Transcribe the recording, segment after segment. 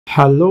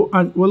Hello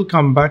and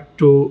welcome back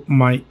to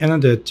my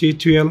another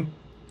tutorial.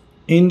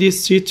 In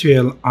this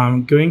tutorial,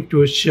 I'm going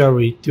to share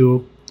with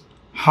you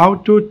how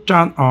to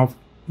turn off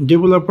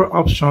developer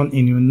option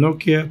in your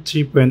Nokia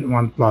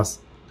 3.1 Plus.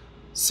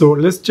 So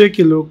let's take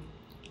a look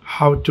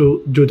how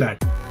to do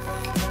that.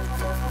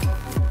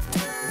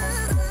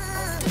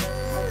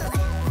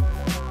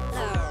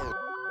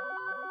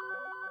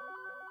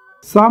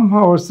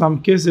 Somehow or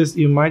some cases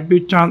you might be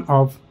turned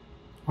off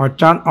or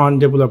turn on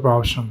developer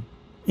option.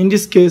 In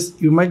this case,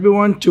 you might be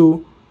want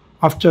to,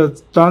 after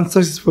done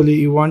successfully,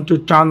 you want to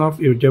turn off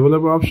your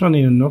developer option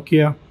in your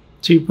Nokia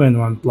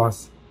 3.1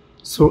 Plus.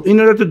 So in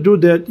order to do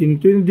that, you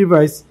need to the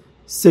device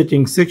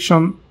settings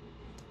section.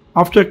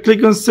 After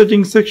click on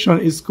settings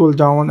section, you scroll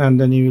down and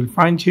then you will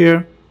find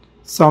here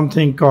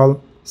something called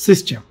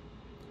system.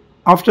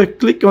 After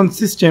click on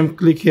system,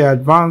 click here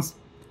advanced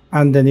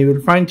and then you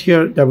will find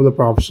here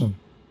developer option.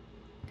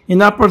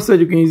 In upper side,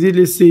 you can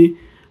easily see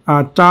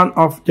turn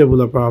off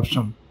developer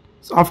option.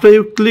 So after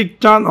you click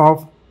turn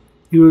off,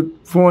 your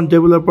phone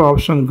developer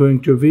option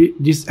going to be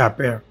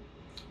disappear.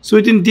 So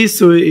in this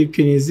way, you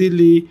can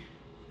easily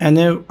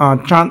enable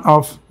turn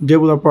off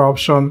developer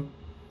option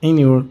in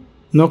your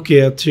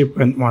Nokia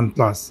 3.1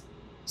 Plus.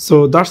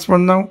 So that's for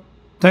now.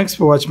 Thanks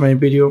for watching my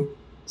video.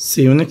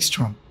 See you next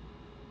one.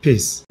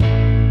 Peace.